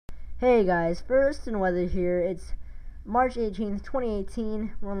Hey guys, FirstinWeather here. It's March 18th,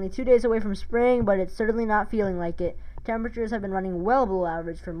 2018. We're only 2 days away from spring, but it's certainly not feeling like it. Temperatures have been running well below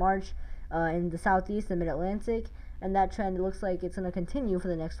average for March in the southeast and mid-Atlantic, and that trend looks like it's going to continue for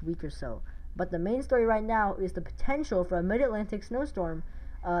the next week or so. But the main story right now is the potential for a mid-Atlantic snowstorm,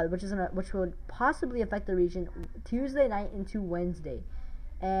 which would possibly affect the region Tuesday night into Wednesday.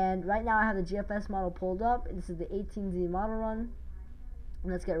 And right now I have the GFS model pulled up. This is the 18Z model run.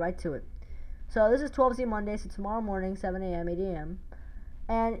 Let's get right to it. So this is 12Z Monday, so tomorrow morning, 7 a.m., 8 a.m.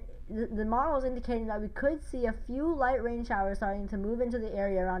 And the model is indicating that we could see a few light rain showers starting to move into the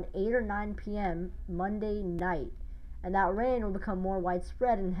area around 8 or 9 p.m. Monday night. And that rain will become more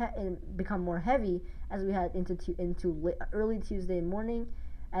widespread and become more heavy as we head into early Tuesday morning.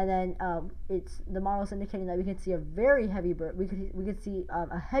 And then the model is indicating that we could see a very heavy we could see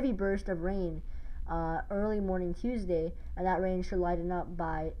a heavy burst of rain early morning Tuesday, and that rain should lighten up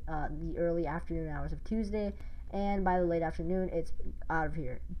by the early afternoon hours of Tuesday, and by the late afternoon it's out of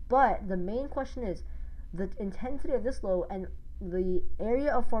here. But the main question is the intensity of this low, and the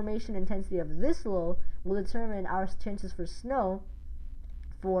area of formation intensity of this low will determine our chances for snow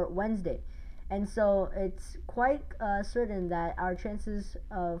for Wednesday. And so it's quite certain that our chances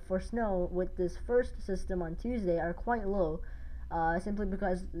for snow with this first system on Tuesday are quite low, simply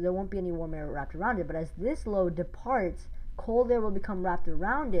because there won't be any warm air wrapped around it. But as this low departs, cold air will become wrapped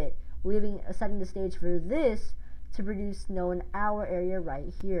around it, setting the stage for this to produce snow in our area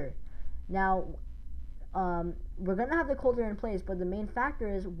right here. Now, we're going to have the cold air in place, but the main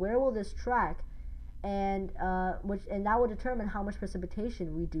factor is where will this track, and that will determine how much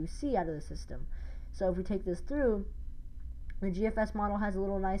precipitation we do see out of the system. So if we take this through, the GFS model has a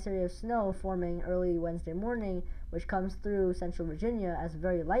little nice area of snow forming early Wednesday morning, which comes through central Virginia as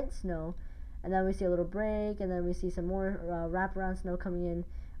very light snow, and then we see a little break, and then we see some more wraparound snow coming in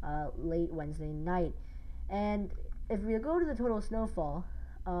late Wednesday night. And if we go to the total snowfall,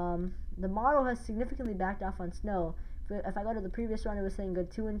 the model has significantly backed off on snow. If I go to the previous run, it was saying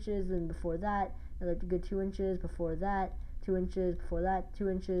good 2 inches, and before that, another good 2 inches, before that, 2 inches, before that, 2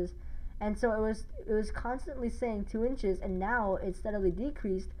 inches. And so it was constantly saying 2 inches, and now it's steadily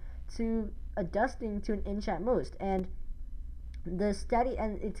decreased to a dusting to an inch at most. And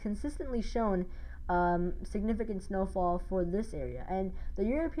it's consistently shown significant snowfall for this area. And the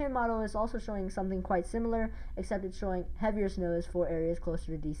European model is also showing something quite similar, except it's showing heavier snows for areas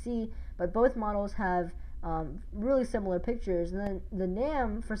closer to DC. But both models have really similar pictures. And then the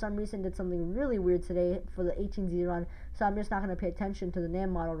NAM, for some reason, did something really weird today for the 18Z run, so I'm just not going to pay attention to the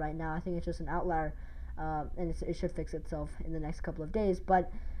NAM model right now. I think it's just an outlier, and it should fix itself in the next couple of days.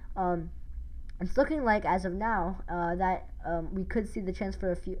 But it's looking like, as of now, that we could see the chance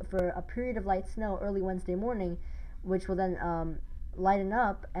for a period of light snow early Wednesday morning, which will then lighten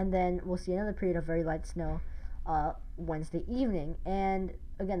up, and then we'll see another period of very light snow Wednesday evening. And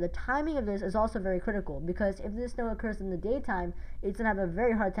again, the timing of this is also very critical, because if this snow occurs in the daytime, it's going to have a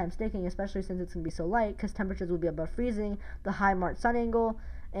very hard time sticking, especially since it's going to be so light, because temperatures will be above freezing, the high March sun angle,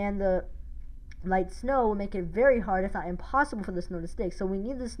 and the light snow will make it very hard, if not impossible, for the snow to stick. So we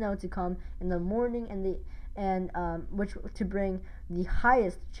need the snow to come in the morning which to bring the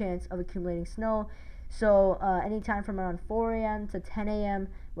highest chance of accumulating snow. So anytime from around 4 a.m. to 10 a.m.,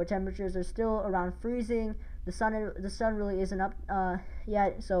 where temperatures are still around freezing, the sun really isn't up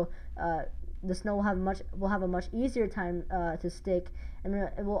yet, so the snow will have a much easier time to stick, and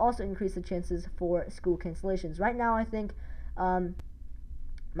it will also increase the chances for school cancellations. Right now, I think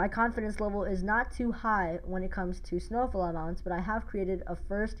my confidence level is not too high when it comes to snowfall amounts, but I have created a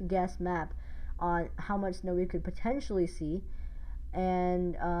first guess map on how much snow we could potentially see,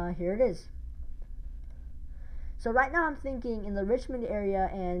 and here it is. So right now I'm thinking in the Richmond area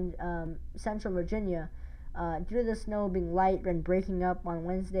and central Virginia, due to the snow being light and breaking up on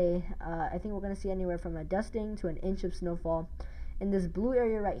Wednesday, I think we're going to see anywhere from a dusting to an inch of snowfall. In this blue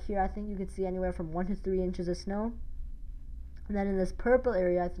area right here, I think you could see anywhere from 1 to 3 inches of snow. And then in this purple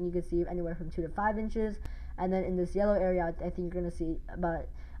area, I think you could see anywhere from 2 to 5 inches. And then in this yellow area, I think you're going to see about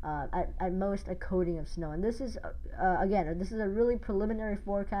at most a coating of snow. And this is again, this is a really preliminary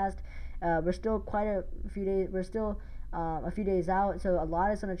forecast. We're still quite a few days. We're still a few days out, so a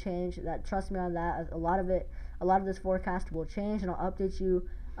lot is going to change. Trust me on that. A lot of this forecast will change, and I'll update you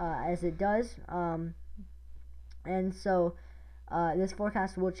as it does. And so this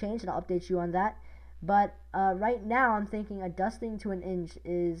forecast will change, and I'll update you on that. But right now, I'm thinking a dusting to an inch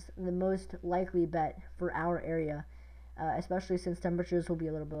is the most likely bet for our area, especially since temperatures will be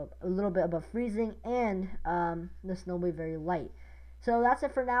a little bit above freezing, and the snow will be very light. So that's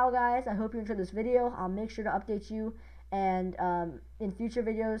it for now, guys. I hope you enjoyed this video. I'll make sure to update you And in future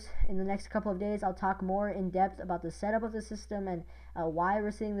videos, in the next couple of days, I'll talk more in depth about the setup of the system and why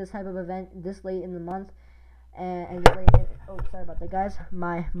we're seeing this type of event this late in the month. And this late oh, sorry about that, guys.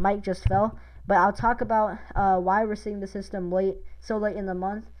 My mic just fell. But I'll talk about why we're seeing the system so late in the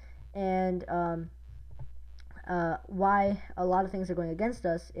month, and why a lot of things are going against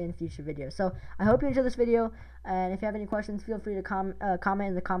us in future videos. So I hope you enjoyed this video, and if you have any questions, feel free to comment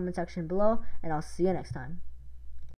in the comment section below, and I'll see you next time.